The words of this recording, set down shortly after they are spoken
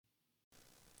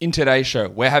In today's show,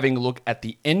 we're having a look at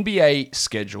the NBA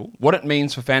schedule, what it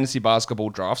means for fantasy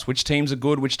basketball drafts, which teams are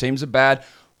good, which teams are bad,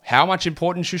 how much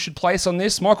importance you should place on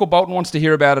this. Michael Bolton wants to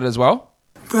hear about it as well.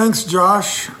 Thanks,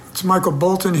 Josh. It's Michael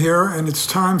Bolton here, and it's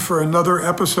time for another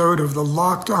episode of the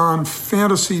Locked On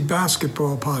Fantasy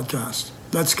Basketball Podcast.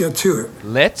 Let's get to it.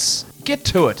 Let's get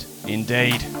to it,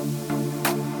 indeed.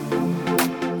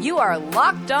 You are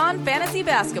Locked On Fantasy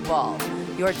Basketball,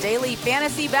 your daily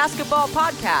fantasy basketball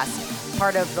podcast,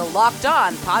 part of the Locked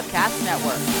On Podcast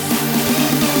Network.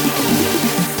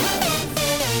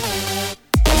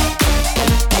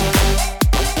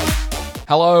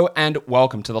 Hello and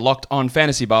welcome to the Locked On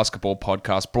Fantasy Basketball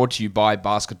Podcast, brought to you by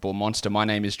Basketball Monster. My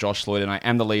name is Josh Lloyd and I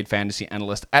am the lead fantasy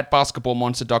analyst at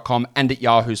basketballmonster.com and at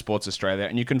Yahoo Sports Australia.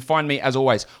 And you can find me, as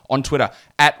always, on Twitter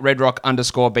at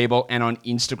redrock_bball and on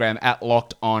Instagram at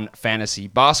Locked On Fantasy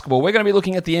Basketball. We're going to be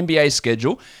looking at the NBA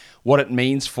schedule, what it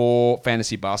means for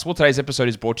fantasy basketball. Today's episode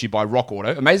is brought to you by Rock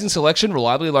Auto. Amazing selection,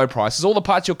 reliably low prices, all the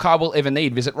parts your car will ever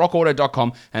need. Visit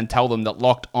rockauto.com and tell them that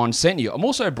Locked On sent you. I'm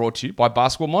also brought to you by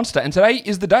Basketball Monster, and today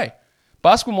is the day.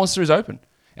 Basketball Monster is open.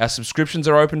 Our subscriptions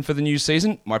are open for the new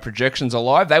season. My projections are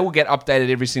live. They will get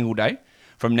updated every single day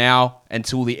from now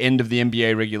until the end of the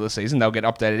NBA regular season. They'll get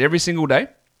updated every single day.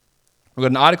 We've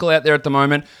got an article out there at the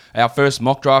moment, our first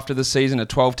mock draft of the season, a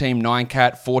 12-team,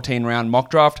 9-cat, 14-round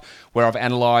mock draft, where I've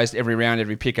analysed every round,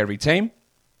 every pick, every team.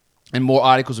 And more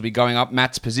articles will be going up.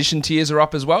 Matt's position tiers are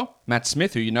up as well. Matt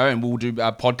Smith, who you know, and we'll do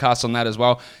podcasts on that as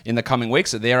well in the coming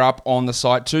weeks. So they're up on the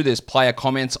site too. There's player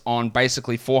comments on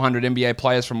basically 400 NBA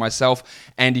players from myself,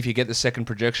 and if you get the second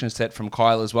projection set from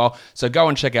Kyle as well. So go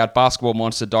and check out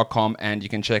basketballmonster.com and you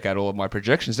can check out all of my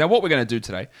projections. Now, what we're going to do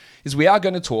today is we are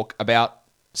going to talk about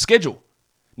schedule.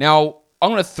 Now,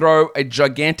 I'm going to throw a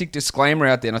gigantic disclaimer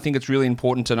out there, and I think it's really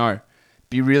important to know.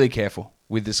 Be really careful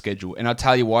with the schedule. And I'll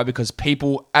tell you why, because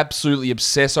people absolutely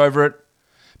obsess over it.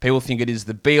 People think it is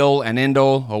the be-all and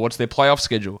end-all, or what's their playoff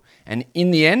schedule. And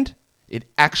in the end, it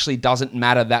actually doesn't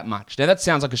matter that much. Now, that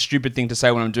sounds like a stupid thing to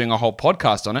say when I'm doing a whole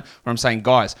podcast on it, where I'm saying,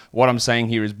 guys, what I'm saying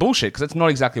here is bullshit, because that's not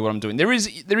exactly what I'm doing. There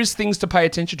is things to pay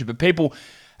attention to, but people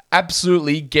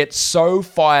absolutely get so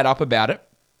fired up about it,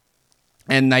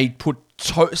 and they put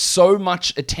so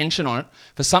much attention on it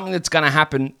for something that's going to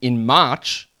happen in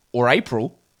March or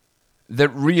April that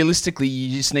realistically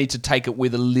you just need to take it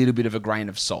with a little bit of a grain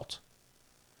of salt.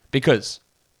 Because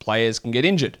players can get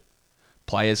injured.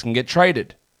 Players can get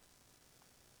traded.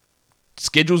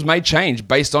 Schedules may change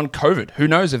based on COVID. Who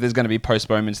knows if there's going to be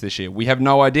postponements this year? We have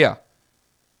no idea.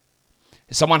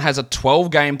 If someone has a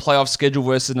 12-game playoff schedule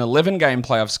versus an 11-game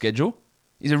playoff schedule,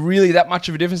 is it really that much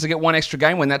of a difference to get one extra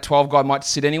game when that 12 guy might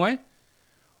sit anyway?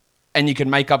 And you can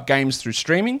make up games through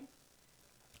streaming,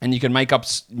 and you can make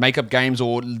up games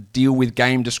or deal with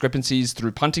game discrepancies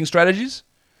through punting strategies.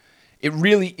 It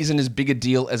really isn't as big a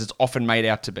deal as it's often made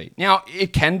out to be. Now,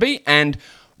 it can be, and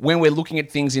when we're looking at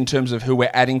things in terms of who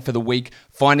we're adding for the week,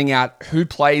 finding out who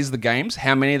plays the games,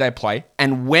 how many they play,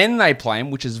 and when they play them,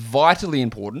 which is vitally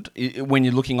important when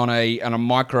you're looking on a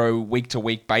micro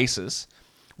week-to-week basis,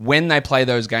 when they play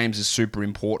those games is super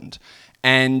important.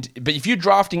 But if you're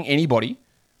drafting anybody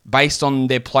based on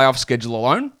their playoff schedule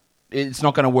alone, it's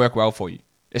not going to work well for you,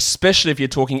 especially if you're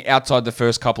talking outside the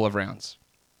first couple of rounds.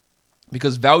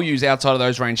 Because values outside of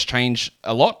those range change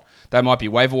a lot. They might be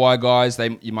waiver wire guys,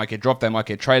 you might get dropped, they might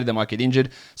get traded, they might get injured.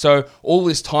 So all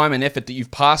this time and effort that you've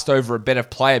passed over a better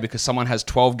player because someone has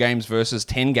 12 games versus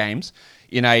 10 games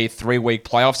in a 3-week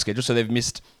playoff schedule, so they've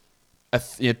missed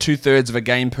 2/3 of a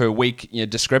game per week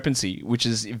discrepancy, which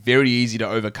is very easy to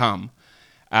overcome.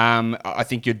 I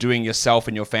think you're doing yourself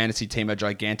and your fantasy team a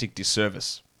gigantic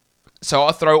disservice. So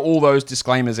I'll throw all those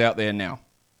disclaimers out there now.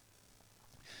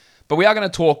 But we are going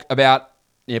to talk about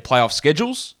playoff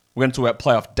schedules. We're going to talk about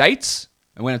playoff dates.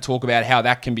 And we're going to talk about how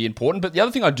that can be important. But the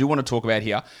other thing I do want to talk about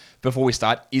here before we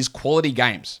start is quality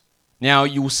games. Now,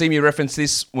 you will see me reference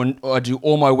this when I do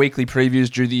all my weekly previews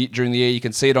during the year. You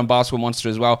can see it on Basketball Monster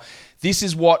as well. This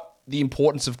is what the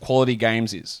importance of quality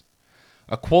games is.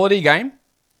 A quality game,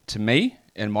 to me,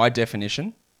 and my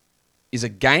definition, is a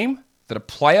game that a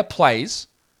player plays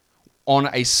on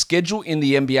a schedule in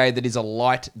the NBA that is a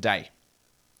light day.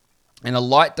 And a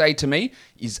light day to me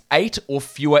is 8 or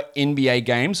fewer NBA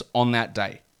games on that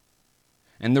day.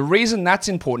 And the reason that's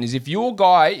important is if your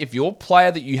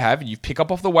player that you pick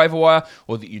up off the waiver wire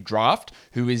or that you draft,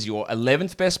 who is your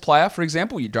 11th best player, for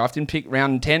example, you draft in pick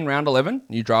round 10, round 11,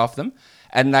 you draft them,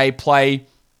 and they play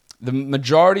the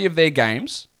majority of their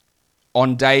games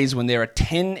on days when there are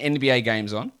 10 NBA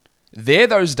games on, they're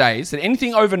those days that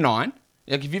anything over 9,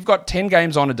 like if you've got 10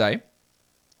 games on a day,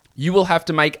 You will have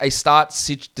to make a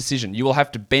start-sit decision. You will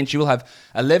have to bench. You will have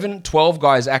 11, 12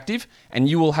 guys active, and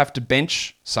you will have to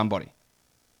bench somebody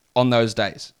on those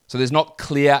days. So there's not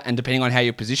clear, and depending on how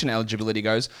your position eligibility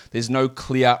goes, there's no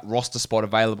clear roster spot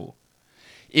available.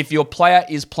 If your player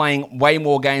is playing way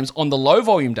more games on the low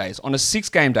volume days, on a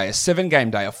 6-game day, a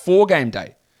 7-game day, a 4-game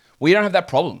day, we don't have that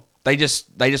problem. They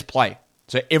just play.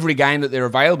 So every game that they're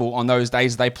available on those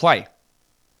days, they play.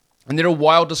 And there are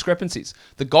wild discrepancies.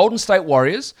 The Golden State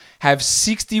Warriors have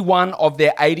 61 of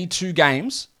their 82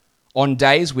 games on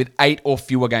days with 8 or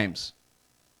fewer games.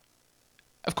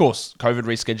 Of course, COVID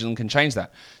rescheduling can change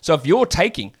that. So if you're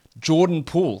taking Jordan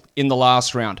Poole in the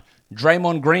last round,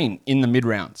 Draymond Green in the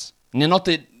mid-rounds, and you're not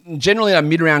generally a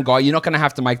mid-round guy, you're not going to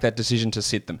have to make that decision to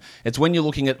sit them. It's when you're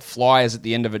looking at flyers at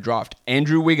the end of a draft.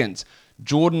 Andrew Wiggins,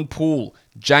 Jordan Poole,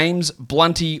 James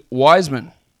Blunty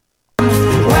Wiseman.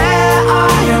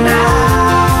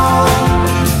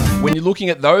 When you're looking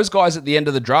at those guys at the end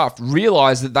of the draft,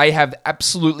 realize that they have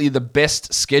absolutely the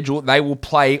best schedule. They will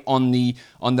play on the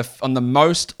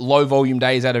most low volume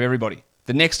days out of everybody.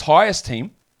 The next highest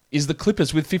team is the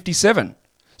Clippers with 57.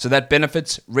 So that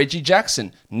benefits Reggie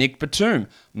Jackson, Nick Batum,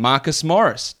 Marcus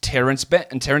Morris, Terrence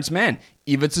Mann,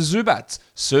 Ivica Zubac,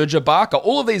 Serge Ibaka,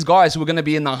 all of these guys who are going to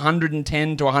be in the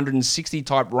 110 to 160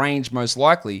 type range most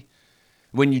likely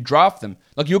when you draft them.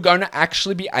 Like, you're going to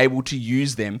actually be able to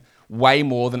use them way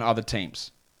more than other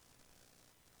teams.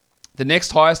 The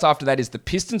next highest after that is the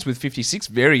Pistons with 56.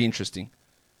 Very interesting.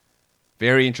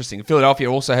 Very interesting.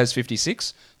 Philadelphia also has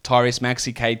 56. Tyrese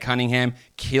Maxey, Cade Cunningham,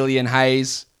 Killian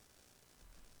Hayes.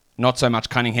 Not so much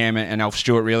Cunningham and Alf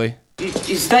Stewart, really.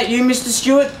 Is that you, Mr.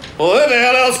 Stewart? Well, who the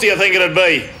hell else do you think it'd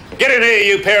be? Get in here,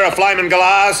 you pair of flaming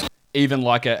galahs. Even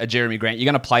like a Jeremy Grant. You're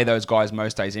going to play those guys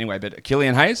most days anyway, but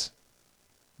Killian Hayes?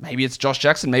 Maybe it's Josh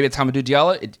Jackson. Maybe it's Hamidou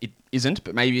Diallo. It isn't,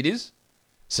 but maybe it is.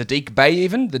 Sadiq Bey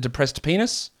even, the depressed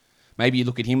penis. Maybe you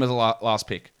look at him as a last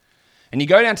pick. And you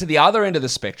go down to the other end of the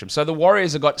spectrum. So the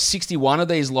Warriors have got 61 of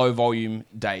these low-volume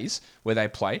days where they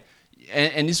play.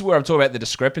 And this is where I'm talking about the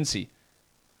discrepancy.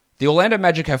 The Orlando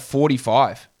Magic have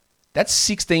 45. That's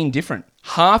 16 different.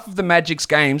 Half of the Magic's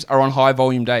games are on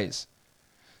high-volume days.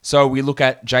 So we look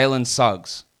at Jalen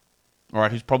Suggs, all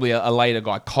right, who's probably a later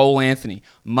guy, Cole Anthony,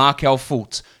 Markelle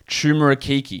Fultz, Chuma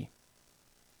Okeke.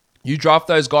 You draft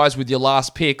those guys with your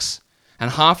last picks,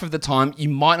 and half of the time, you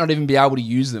might not even be able to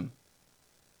use them.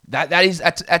 That's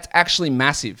actually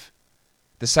massive.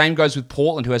 The same goes with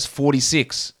Portland, who has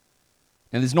 46.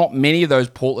 Now, there's not many of those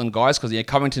Portland guys because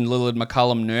Covington, Lillard,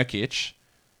 McCollum, Nurkic,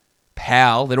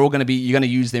 Powell, they're all going to be, you're going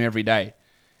to use them every day.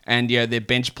 And they're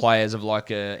bench players of like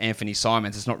Anthony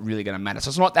Simons. It's not really going to matter. So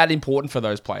it's not that important for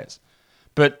those players.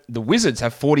 But the Wizards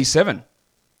have 47.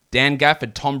 Dan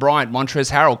Gafford, Tom Bryant,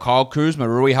 Montrezl Harrell, Kyle Kuzma,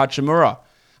 Rui Hachimura.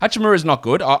 Hachimura is not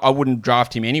good. I wouldn't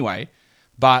draft him anyway.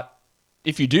 But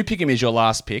if you do pick him as your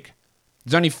last pick,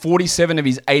 there's only 47 of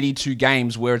his 82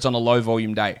 games where it's on a low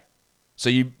volume day. So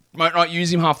you might not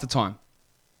use him half the time.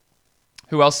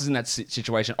 Who else is in that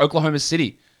situation? Oklahoma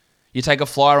City. You take a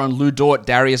flyer on Lou Dort,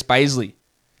 Darius Baisley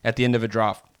at the end of a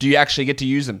draft. Do you actually get to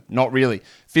use them? Not really.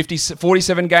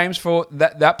 47 games for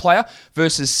that player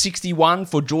versus 61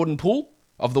 for Jordan Poole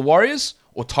of the Warriors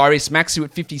or Tyrese Maxey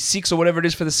at 56 or whatever it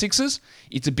is for the Sixers.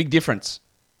 It's a big difference.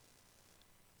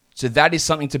 So that is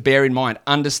something to bear in mind.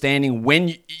 Understanding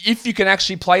if you can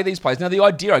actually play these players. Now, the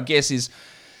idea, I guess, is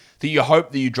that you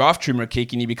hope that you draft Chuma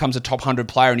Okeke and he becomes a top 100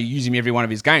 player and you use him every one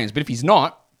of his games. But if he's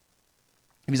not,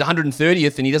 if he's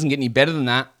 130th and he doesn't get any better than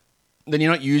that, then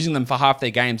you're not using them for half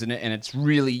their games. And it's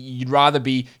really, you'd rather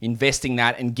be investing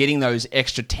that and getting those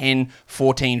extra 10,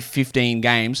 14, 15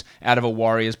 games out of a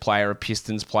Warriors player, a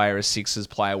Pistons player, a Sixers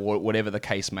player, whatever the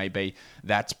case may be.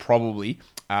 That's probably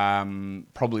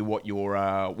what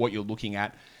you're looking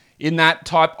at in that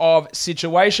type of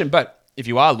situation. But if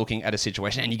you are looking at a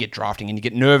situation and you get drafting and you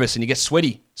get nervous and you get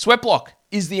sweaty, Sweatblock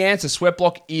is the answer.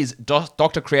 Sweatblock is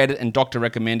doctor created and doctor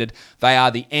recommended. They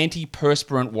are the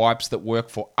antiperspirant wipes that work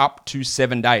for up to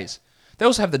 7 days. They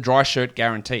also have the dry shirt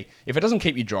guarantee. If it doesn't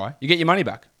keep you dry, you get your money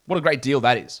back. What a great deal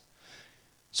that is.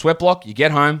 Sweatblock, you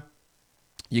get home,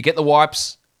 you get the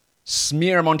wipes,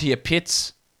 smear them onto your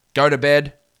pits, go to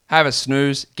bed, have a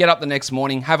snooze, get up the next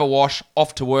morning, have a wash,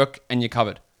 off to work, and you're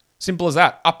covered. Simple as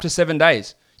that. Up to 7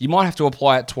 days. You might have to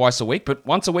apply it twice a week, but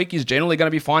once a week is generally going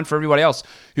to be fine for everybody else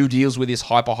who deals with this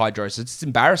hyperhidrosis. It's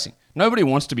embarrassing. Nobody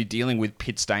wants to be dealing with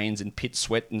pit stains and pit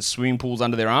sweat and swimming pools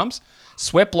under their arms.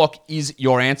 Sweatblock is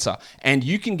your answer. And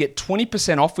you can get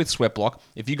 20% off with Sweatblock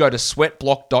if you go to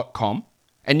sweatblock.com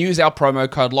and use our promo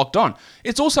code LOCKEDON.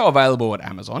 It's also available at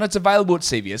Amazon. It's available at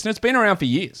CVS, and it's been around for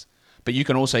years. But you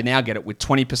can also now get it with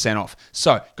 20% off.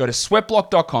 So go to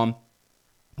sweatblock.com,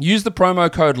 Use the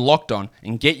promo code LOCKEDON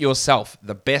and get yourself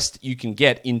the best you can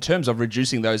get in terms of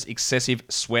reducing those excessive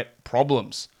sweat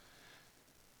problems.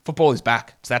 Football is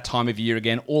back. It's that time of year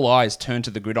again. All eyes turn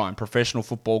to the gridiron. Professional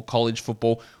football, college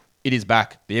football, it is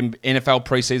back. The NFL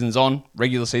preseason's on.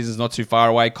 Regular season's not too far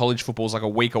away. College football's like a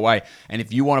week away. And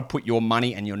if you want to put your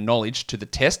money and your knowledge to the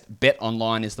test,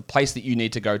 BetOnline is the place that you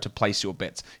need to go to place your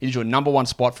bets. It is your number one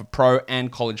spot for pro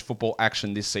and college football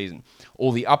action this season.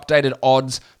 All the updated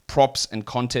odds, props, and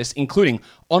contests, including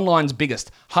online's biggest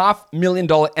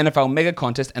 $500,000 NFL mega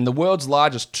contest and the world's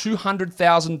largest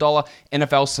 $200,000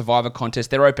 NFL Survivor contest.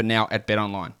 They're open now at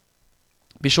BetOnline.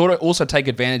 Be sure to also take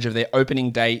advantage of their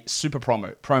opening day super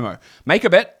promo. Make a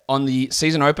bet on the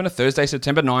season opener, Thursday,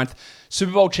 September 9th.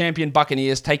 Super Bowl champion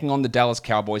Buccaneers taking on the Dallas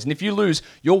Cowboys. And if you lose,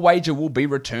 your wager will be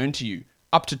returned to you.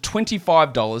 Up to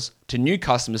 $25 to new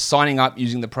customers signing up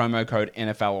using the promo code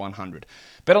NFL100.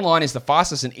 BetOnline is the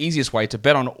fastest and easiest way to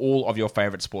bet on all of your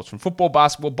favorite sports, from football,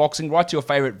 basketball, boxing, right to your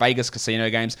favorite Vegas casino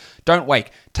games. Don't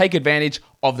wait. Take advantage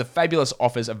of the fabulous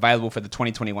offers available for the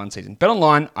 2021 season.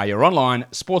 BetOnline are your online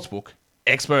sportsbook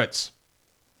experts.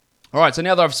 All right, so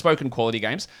now that I've spoken quality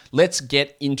games, let's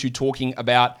get into talking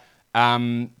about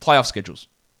playoff schedules.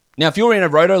 Now, if you're in a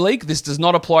Roto League, this does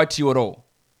not apply to you at all.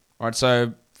 All right,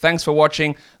 so thanks for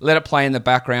watching. Let it play in the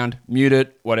background, mute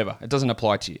it, whatever. It doesn't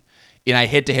apply to you. In a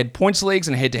head-to-head points leagues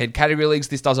and head-to-head category leagues,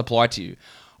 this does apply to you.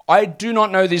 I do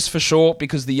not know this for sure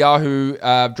because the Yahoo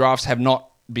drafts have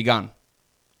not begun.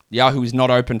 Yahoo is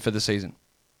not open for the season.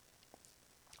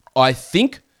 I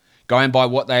think, going by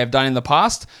what they have done in the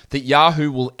past, that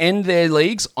Yahoo will end their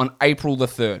leagues on April the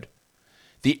 3rd.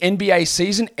 The NBA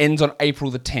season ends on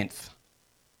April the 10th.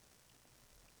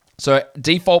 So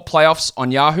default playoffs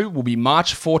on Yahoo will be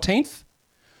March 14th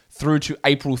through to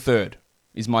April 3rd,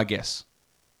 is my guess.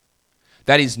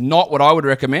 That is not what I would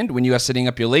recommend when you are setting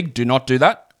up your league. Do not do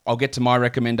that. I'll get to my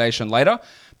recommendation later.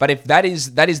 But if that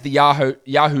is the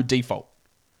Yahoo default.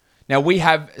 Now, we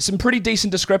have some pretty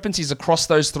decent discrepancies across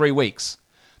those 3 weeks.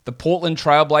 The Portland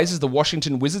Trail Blazers, the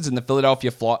Washington Wizards, and the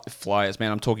Philadelphia Flyers,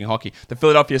 man, I'm talking hockey. The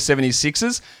Philadelphia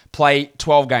 76ers play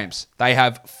 12 games. They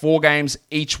have 4 games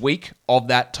each week of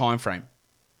that time frame.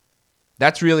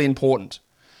 That's really important.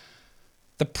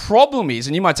 The problem is,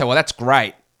 and you might say, well, that's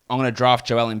great. I'm going to draft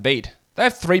Joel Embiid. They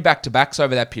have 3 back-to-backs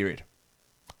over that period.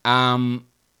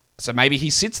 So maybe he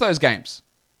sits those games.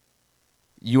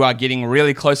 You are getting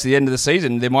really close to the end of the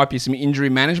season. There might be some injury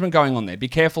management going on there. Be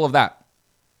careful of that.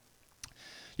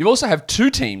 You also have 2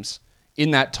 teams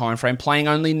in that time frame playing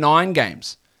only 9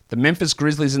 games. The Memphis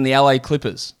Grizzlies and the LA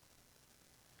Clippers.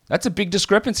 That's a big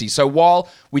discrepancy. So while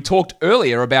we talked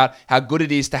earlier about how good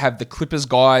it is to have the Clippers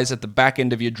guys at the back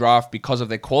end of your draft because of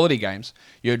their quality games,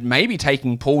 you're maybe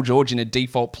taking Paul George in a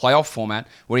default playoff format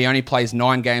where he only plays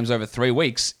 9 games over 3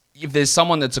 weeks. If there's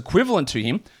someone that's equivalent to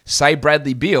him, say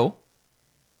Bradley Beal,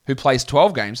 who plays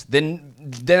 12 games, then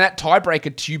that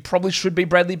tiebreaker to you probably should be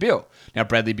Bradley Beal. Now,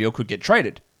 Bradley Beal could get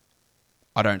traded.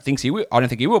 I don't think he will,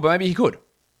 but maybe he could.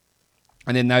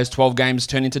 And then those 12 games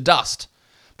turn into dust.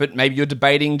 But maybe you're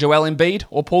debating Joel Embiid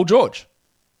or Paul George.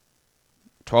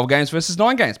 12 games versus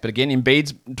 9 games. But again,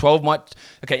 Embiid's 12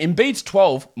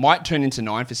 might turn into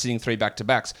 9 for sitting 3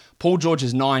 back-to-backs. Paul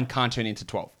George's 9 can't turn into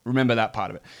 12. Remember that part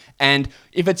of it. And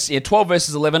if it's 12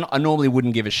 versus 11, I normally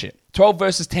wouldn't give a shit. 12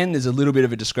 versus 10, there's a little bit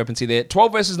of a discrepancy there.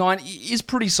 12 versus 9 is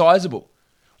pretty sizable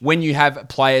when you have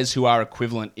players who are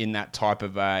equivalent in that type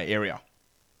of area.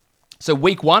 So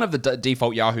week 1 of the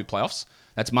default Yahoo playoffs,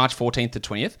 that's March 14th to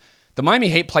 20th, the Miami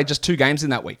Heat played just 2 games in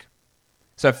that week.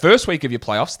 So first week of your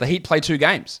playoffs, the Heat play 2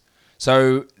 games.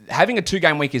 So having a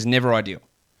 2-game week is never ideal.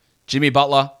 Jimmy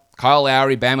Butler, Kyle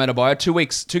Lowry, Bam Adebayo, 2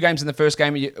 weeks, 2 games in the first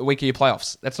week of your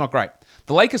playoffs. That's not great.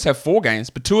 The Lakers have 4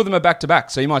 games, but 2 of them are back-to-back.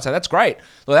 So you might say, that's great.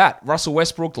 Look at that. Russell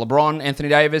Westbrook, LeBron, Anthony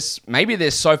Davis, maybe they're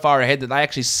so far ahead that they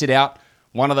actually sit out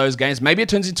one of those games. Maybe it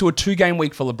turns into a 2-game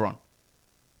week for LeBron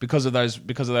because of those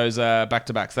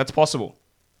back-to-backs. That's possible.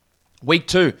 Week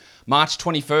 2, March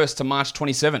 21st to March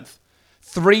 27th.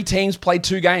 3 teams played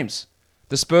 2 games.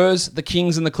 The Spurs, the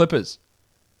Kings, and the Clippers.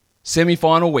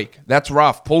 Semi-final week. That's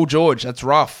rough. Paul George, that's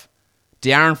rough.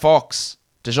 De'Aaron Fox,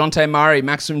 DeJounte Murray,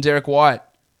 Maximum Derek White,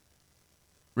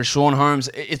 Rashawn Holmes.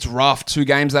 It's rough. 2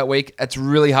 games that week. It's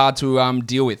really hard to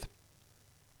deal with.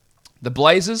 The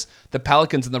Blazers, the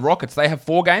Pelicans, and the Rockets, they have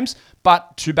 4 games,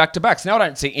 but 2 back-to-backs. Now I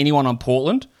don't see anyone on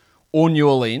Portland or New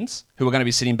Orleans who are going to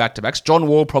be sitting back-to-backs. John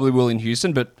Wall probably will in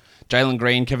Houston, but Jalen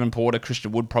Green, Kevin Porter,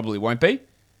 Christian Wood probably won't be.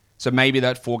 So maybe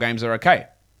that 4 games are okay.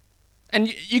 And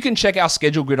you can check our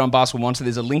schedule grid on Basketball Monster.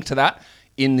 There's a link to that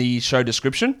in the show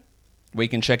description where you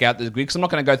can check out the grid. Because I'm not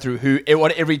going to go through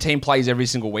what every team plays every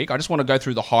single week. I just want to go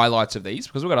through the highlights of these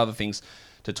because we've got other things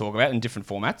to talk about in different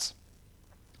formats.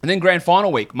 And then grand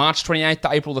final week, March 28th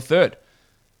to April the 3rd.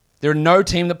 There are no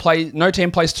team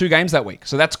plays 2 games that week,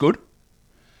 so that's good.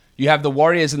 You have the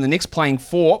Warriors and the Knicks playing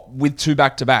 4 with 2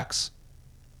 back-to-backs.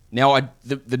 Now,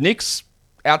 the Knicks,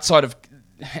 outside of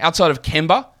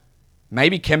Kemba,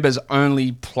 maybe Kemba's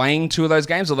only playing 2 of those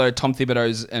games, although Tom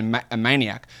Thibodeau's a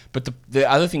maniac. But the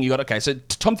other thing you got, okay, so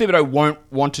Tom Thibodeau won't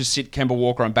want to sit Kemba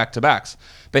Walker on back-to-backs,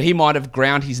 but he might have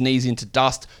ground his knees into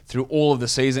dust through all of the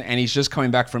season, and he's just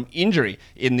coming back from injury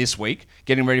in this week,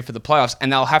 getting ready for the playoffs,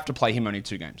 and they'll have to play him only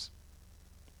 2 games.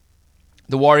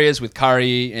 The Warriors with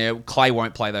Curry, Clay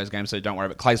won't play those games, so don't worry.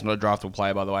 But Clay's not a draftable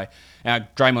player, by the way.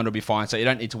 Draymond will be fine, so you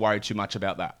don't need to worry too much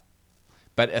about that.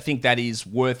 But I think that is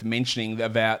worth mentioning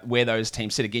about where those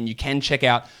teams sit. Again, you can check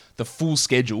out the full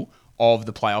schedule of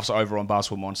the playoffs over on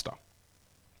Basketball Monster.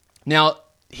 Now,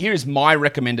 here is my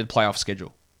recommended playoff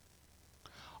schedule.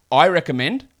 I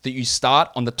recommend that you start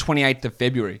on the 28th of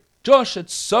February. Josh,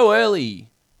 it's so early.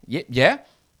 Yeah.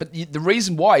 But the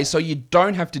reason why is so you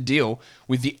don't have to deal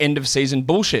with the end of season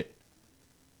bullshit.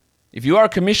 If you are a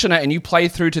commissioner and you play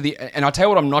through to and I'll tell you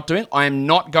what I'm not doing, I am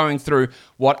not going through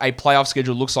what a playoff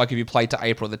schedule looks like if you play to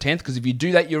April the 10th, because if you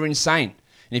do that, you're insane.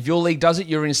 And if your league does it,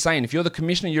 you're insane. If you're the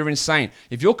commissioner, you're insane.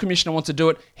 If your commissioner wants to do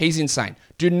it, he's insane.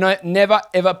 Never,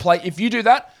 ever play. If you do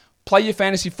that, play your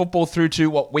fantasy football through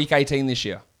to, week 18 this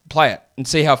year. Play it and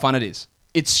see how fun it is.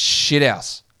 It's shit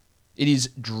house. It is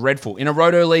dreadful. In a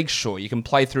roto league, sure, you can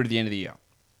play through to the end of the year.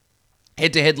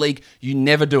 Head-to-head league, you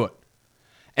never do it.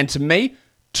 And to me,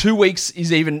 2 weeks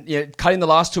is even, cutting the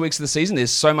last 2 weeks of the season,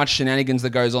 there's so much shenanigans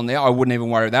that goes on there, I wouldn't even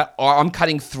worry about that. I'm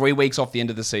cutting 3 weeks off the end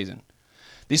of the season.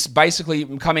 This basically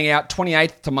coming out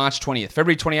 28th to March 20th,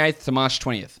 February 28th to March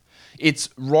 20th. It's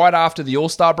right after the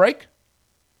All-Star break.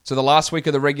 So the last week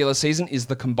of the regular season is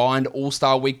the combined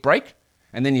All-Star week break.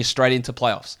 And then you're straight into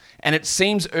playoffs. And it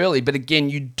seems early, but again,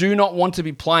 you do not want to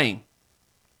be playing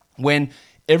when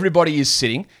everybody is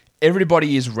sitting,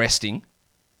 everybody is resting,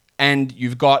 and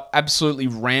you've got absolutely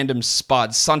random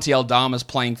spuds. Santi Aldama's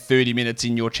playing 30 minutes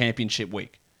in your championship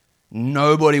week.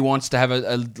 Nobody wants to have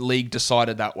a league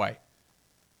decided that way.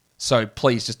 So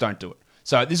please just don't do it.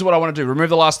 So this is what I want to do. Remove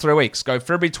the last 3 weeks. Go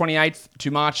February 28th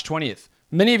to March 20th.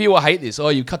 Many of you will hate this. Oh,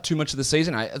 you cut too much of the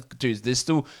season. Dude, there's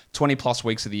still 20 plus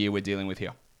weeks of the year we're dealing with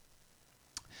here.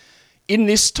 In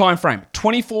this time frame,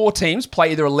 24 teams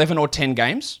play either 11 or 10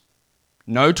 games.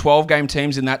 No 12-game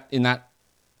teams in that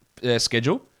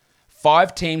schedule.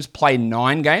 5 teams play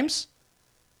 9 games.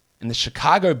 And the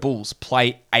Chicago Bulls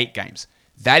play 8 games.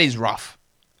 That is rough.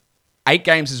 8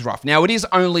 games is rough. Now, it is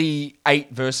only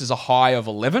 8 versus a high of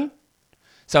 11.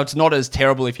 So it's not as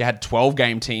terrible if you had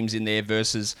 12-game teams in there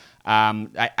versus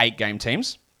 8-game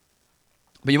teams.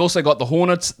 But you've also got the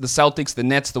Hornets, the Celtics, the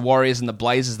Nets, the Warriors, and the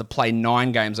Blazers that play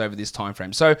 9 games over this time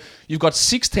frame. So you've got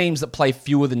 6 teams that play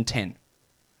fewer than 10.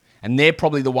 And they're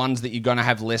probably the ones that you're going to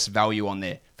have less value on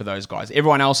there for those guys.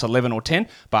 Everyone else, 11 or 10.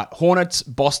 But Hornets,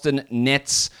 Boston,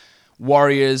 Nets,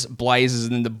 Warriors, Blazers,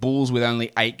 and then the Bulls with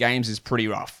only 8 games is pretty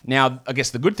rough. Now, I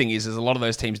guess the good thing is a lot of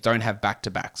those teams don't have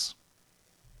back-to-backs.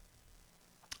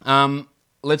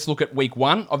 Let's look at week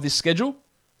 1 of this schedule.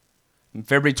 From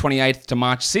February 28th to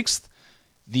March 6th.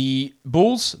 The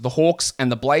Bulls, the Hawks,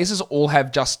 and the Blazers all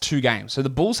have just 2 games. So the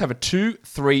Bulls have a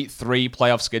 2-3-3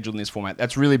 playoff schedule in this format.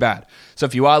 That's really bad. So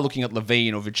if you are looking at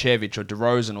Levine or Vucevic or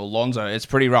DeRozan or Lonzo, it's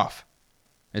pretty rough.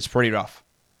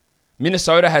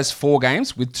 Minnesota has 4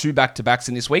 games with 2 back-to-backs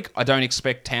in this week. I don't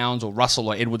expect Towns or Russell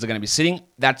or Edwards are going to be sitting.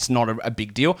 That's not a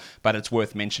big deal, but it's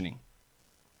worth mentioning.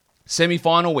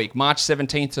 Semi-final week, March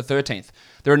 17th to 13th.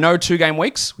 There are no 2-game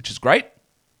weeks, which is great.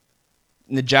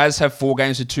 And the Jazz have 4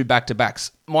 games with 2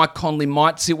 back-to-backs. Mike Conley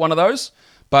might sit one of those,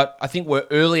 but I think we're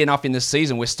early enough in the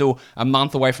season. We're still a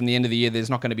month away from the end of the year. There's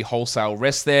not going to be wholesale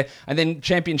rest there. And then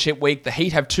championship week, the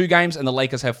Heat have 2 games and the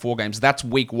Lakers have 4 games. That's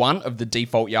week 1 of the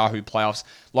default Yahoo playoffs,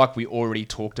 like we already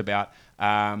talked about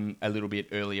a little bit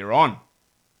earlier on.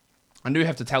 I do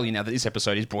have to tell you now that this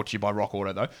episode is brought to you by Rock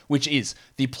Auto, though, which is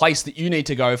the place that you need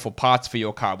to go for parts for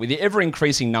your car. With the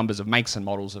ever-increasing numbers of makes and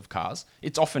models of cars,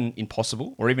 it's often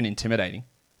impossible or even intimidating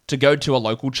to go to a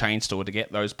local chain store to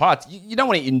get those parts. You don't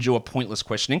want to endure pointless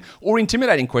questioning or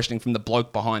intimidating questioning from the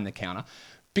bloke behind the counter,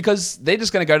 because they're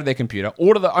just going to go to their computer,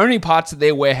 order the only parts that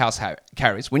their warehouse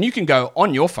carries, when you can go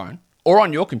on your phone or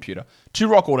on your computer to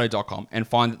rockauto.com and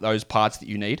find those parts that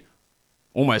you need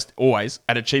almost always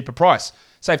at a cheaper price.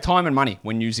 Save time and money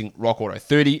when using Rock Auto.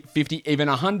 30, 50, even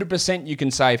 100% you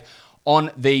can save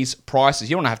on these prices.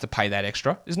 You don't have to pay that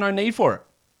extra. There's no need for it.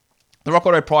 The Rock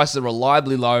Auto prices are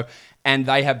reliably low, and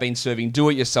they have been serving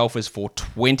do-it-yourselfers for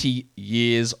 20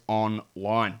 years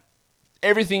online.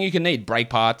 Everything you can need. Brake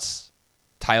parts,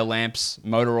 tail lamps,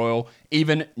 motor oil,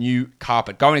 even new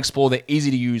carpet. Go and explore their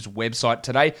easy-to-use website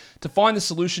today to find the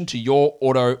solution to your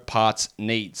auto parts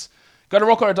needs. Go to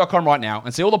rockauto.com right now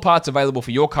and see all the parts available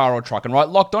for your car or truck and write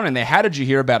Locked On in their How Did You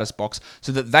Hear About Us box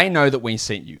so that they know that we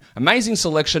sent you. Amazing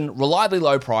selection, reliably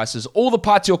low prices, all the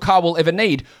parts your car will ever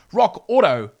need.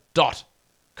 rockauto.com.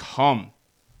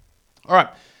 All right,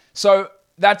 so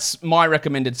that's my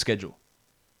recommended schedule.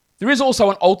 There is also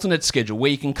an alternate schedule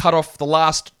where you can cut off the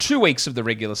last 2 weeks of the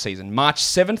regular season, March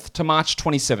 7th to March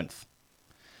 27th.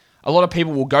 A lot of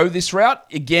people will go this route.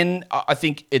 Again, I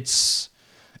think it's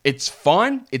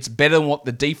fine. It's better than what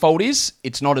the default is.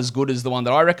 It's not as good as the one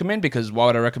that I recommend, because why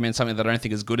would I recommend something that I don't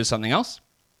think is as good as something else?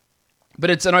 But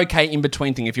it's an okay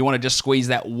in-between thing if you want to just squeeze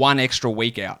that one extra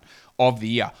week out of the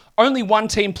year. Only one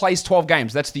team plays 12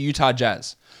 games. That's the Utah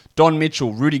Jazz. Don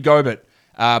Mitchell, Rudy Gobert,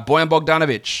 Bojan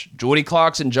Bogdanovic, Jordy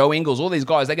Clarkson, Joe Ingles, all these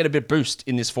guys, they get a bit boost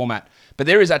in this format. But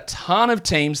there is a ton of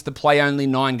teams that play only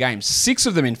 9 games. 6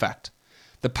 of them, in fact.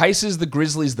 The Pacers, the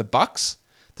Grizzlies, the Bucks,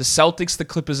 the Celtics, the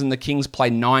Clippers, and the Kings play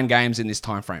 9 games in this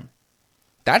time frame.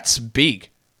 That's big.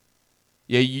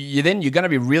 You're going to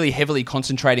be really heavily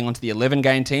concentrating onto the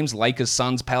 11-game teams: Lakers,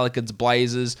 Suns, Pelicans,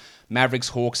 Blazers, Mavericks,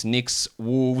 Hawks, Knicks,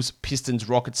 Wolves, Pistons,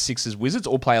 Rockets, Sixers, Wizards.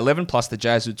 All play 11, plus the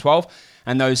Jazz with 12.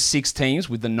 And those 6 teams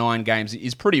with the 9 games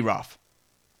is pretty rough.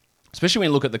 Especially when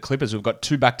you look at the Clippers, who've got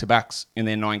 2 back-to-backs in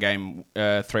their 9-game,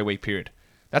 3-week period.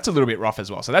 That's a little bit rough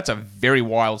as well. So that's a very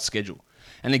wild schedule.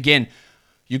 And again,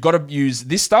 you've got to use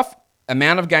this stuff,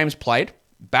 amount of games played,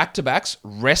 back-to-backs,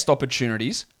 rest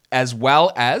opportunities, as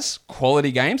well as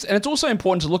quality games. And it's also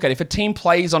important to look at if a team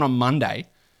plays on a Monday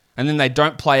and then they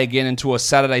don't play again until a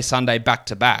Saturday, Sunday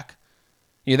back-to-back.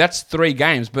 That's 3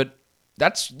 games, but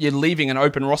you're leaving an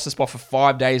open roster spot for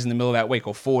 5 days in the middle of that week,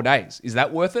 or 4 days. Is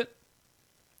that worth it?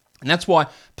 And that's why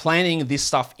planning this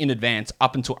stuff in advance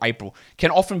up until April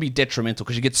can often be detrimental,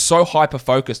 because you get so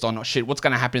hyper-focused on, what's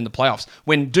going to happen in the playoffs?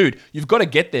 When, dude, you've got to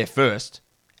get there first,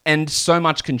 and so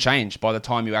much can change by the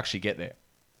time you actually get there.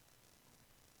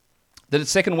 The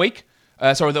second week,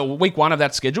 the week 1 of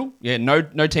that schedule,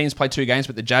 no teams play 2 games,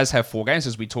 but the Jazz have 4 games,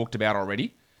 as we talked about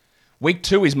already. Week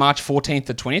 2 is March 14th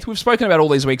to 20th. We've spoken about all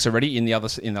these weeks already in the other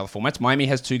formats. Miami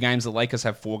has 2 games. The Lakers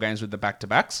have 4 games with the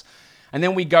back-to-backs. And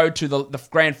then we go to the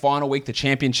grand final week, the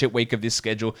championship week of this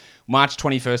schedule, March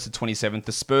 21st to 27th.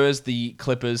 The Spurs, the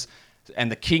Clippers,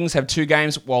 and the Kings have 2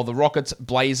 games, while the Rockets,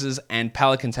 Blazers, and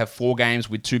Pelicans have 4 games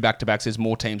with 2 back-to-backs. There's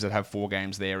more teams that have 4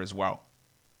 games there as well.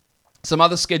 Some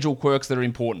other schedule quirks that are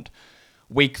important.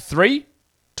 Week 3,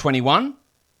 21.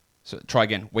 So try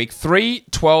again. Week 3,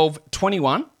 12,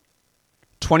 21.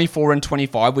 24 and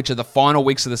 25, which are the final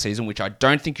weeks of the season, which I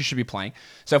don't think you should be playing.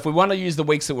 So if we want to use the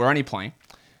weeks that we're only playing,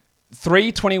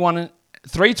 3,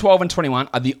 12, and 21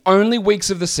 are the only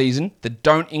weeks of the season that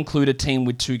don't include a team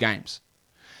with 2 games.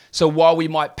 So while we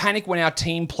might panic when our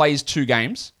team plays 2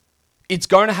 games, it's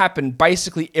going to happen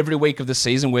basically every week of the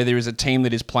season where there is a team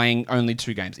that is playing only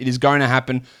 2 games. It is going to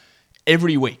happen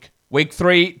every week. Week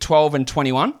 3, 12, and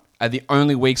 21 are the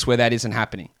only weeks where that isn't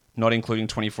happening, not including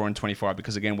 24 and 25,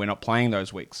 because again, we're not playing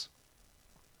those weeks.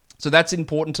 So that's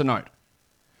important to note.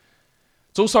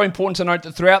 It's also important to note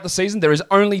that throughout the season, there is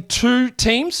only 2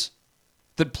 teams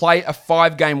that play a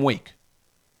 5-game week.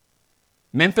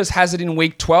 Memphis has it in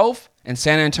week 12, and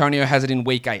San Antonio has it in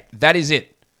week 8. That is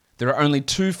it. There are only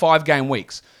 2 5-game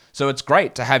weeks. So it's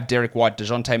great to have Derek White,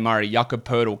 DeJounte Murray, Jakob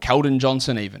Poeltl, Keldon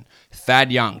Johnson even,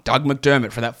 Thad Young, Doug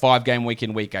McDermott for that 5-game week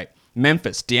in week 8.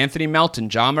 Memphis, DeAnthony Melton,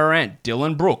 Ja Morant,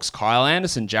 Dylan Brooks, Kyle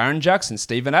Anderson, Jaren Jackson,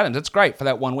 Steven Adams. That's great for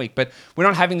that 1 week, but we're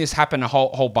not having this happen a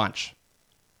whole bunch.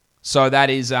 So that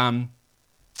is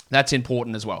that's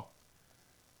important as well.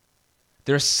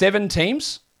 There are 7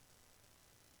 teams.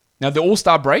 Now the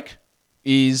All-Star break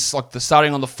is like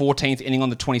starting on the 14th, ending on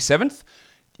the 27th.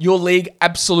 Your league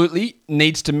absolutely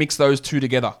needs to mix those 2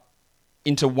 together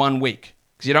into 1 week,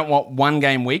 because you don't want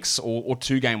 1-game weeks or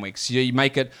 2-game weeks. You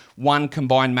make it 1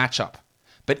 combined matchup.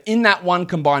 But in that 1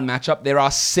 combined matchup, there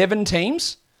are 7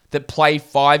 teams that play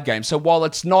 5 games. So while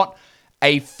it's not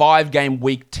a 5-game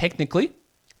week technically,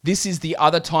 this is the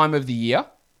other time of the year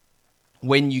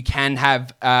when you can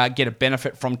get a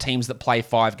benefit from teams that play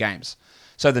 5 games.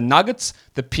 So the Nuggets,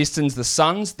 the Pistons, the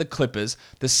Suns, the Clippers,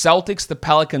 the Celtics, the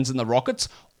Pelicans, and the Rockets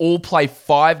all play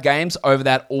 5 games over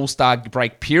that All-Star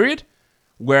break period,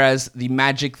 whereas the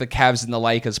Magic, the Cavs, and the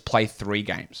Lakers play 3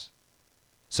 games.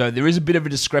 So there is a bit of a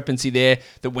discrepancy there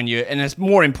that and it's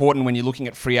more important when you're looking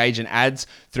at free agent ads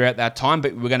throughout that time,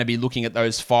 but we're going to be looking at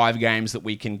those 5 games that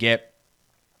we can get.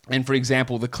 And for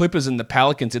example, the Clippers and the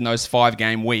Pelicans in those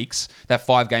 5-game weeks, that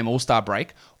 5-game All-Star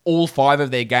break, all 5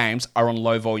 of their games are on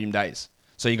low volume days.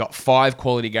 So you got 5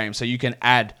 quality games. So you can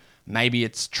add Maybe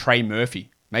it's Trey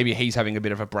Murphy. Maybe he's having a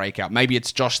bit of a breakout. Maybe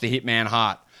it's Josh the Hitman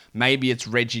Hart. Maybe it's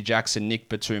Reggie Jackson, Nick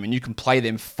Batum. And you can play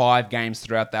them 5 games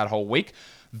throughout that whole week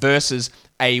versus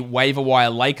a waiver wire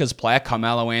Lakers player,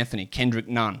 Carmelo Anthony, Kendrick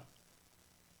Nunn,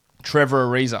 Trevor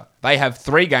Ariza. They have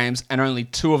 3 games and only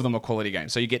 2 of them are quality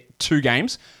games. So you get 2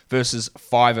 games versus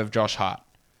 5 of Josh Hart.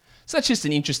 So that's just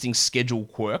an interesting schedule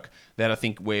quirk that I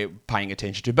think we're paying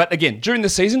attention to. But again, during the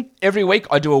season, every week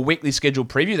I do a weekly schedule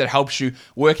preview that helps you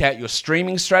work out your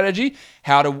streaming strategy,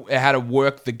 how to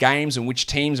work the games and which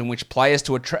teams and which players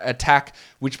to attack,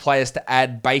 which players to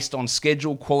add based on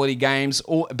schedule, quality games,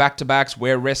 all back-to-backs,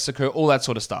 where rests occur, all that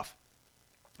sort of stuff.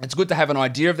 It's good to have an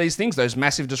idea of these things, those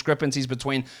massive discrepancies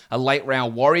between a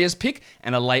late-round Warriors pick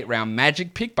and a late-round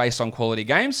Magic pick based on quality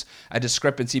games, a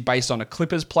discrepancy based on a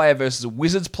Clippers player versus a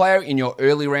Wizards player in your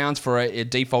early rounds for a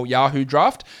default Yahoo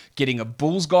draft, getting a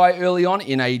Bulls guy early on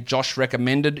in a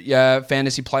Josh-recommended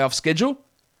fantasy playoff schedule.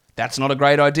 That's not a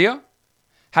great idea.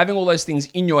 Having all those things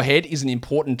in your head is an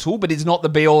important tool, but it's not the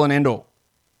be-all and end-all.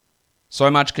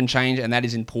 So much can change, and that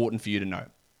is important for you to know.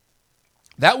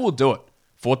 That will do it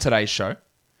for today's show.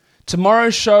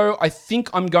 Tomorrow's show, I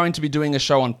think I'm going to be doing a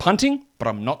show on punting, but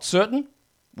I'm not certain.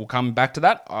 We'll come back to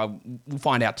that. We'll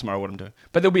find out tomorrow what I'm doing.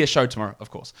 But there'll be a show tomorrow, of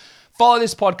course. Follow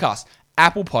this podcast,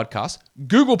 Apple Podcasts,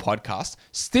 Google Podcasts,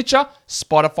 Stitcher,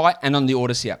 Spotify, and on the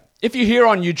Odyssey app. If you're here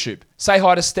on YouTube, say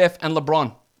hi to Steph and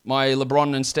LeBron, my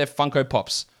LeBron and Steph Funko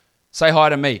Pops. Say hi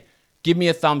to me. Give me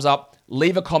a thumbs up.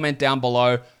 Leave a comment down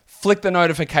below. Flick the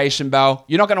notification bell.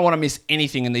 You're not going to want to miss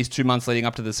anything in these 2 months leading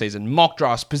up to the season. Mock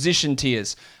drafts, position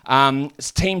tiers,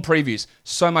 team previews.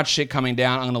 So much shit coming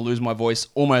down. I'm going to lose my voice.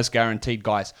 Almost guaranteed,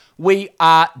 guys. We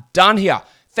are done here.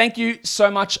 Thank you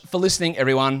so much for listening,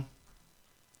 everyone.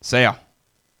 See ya.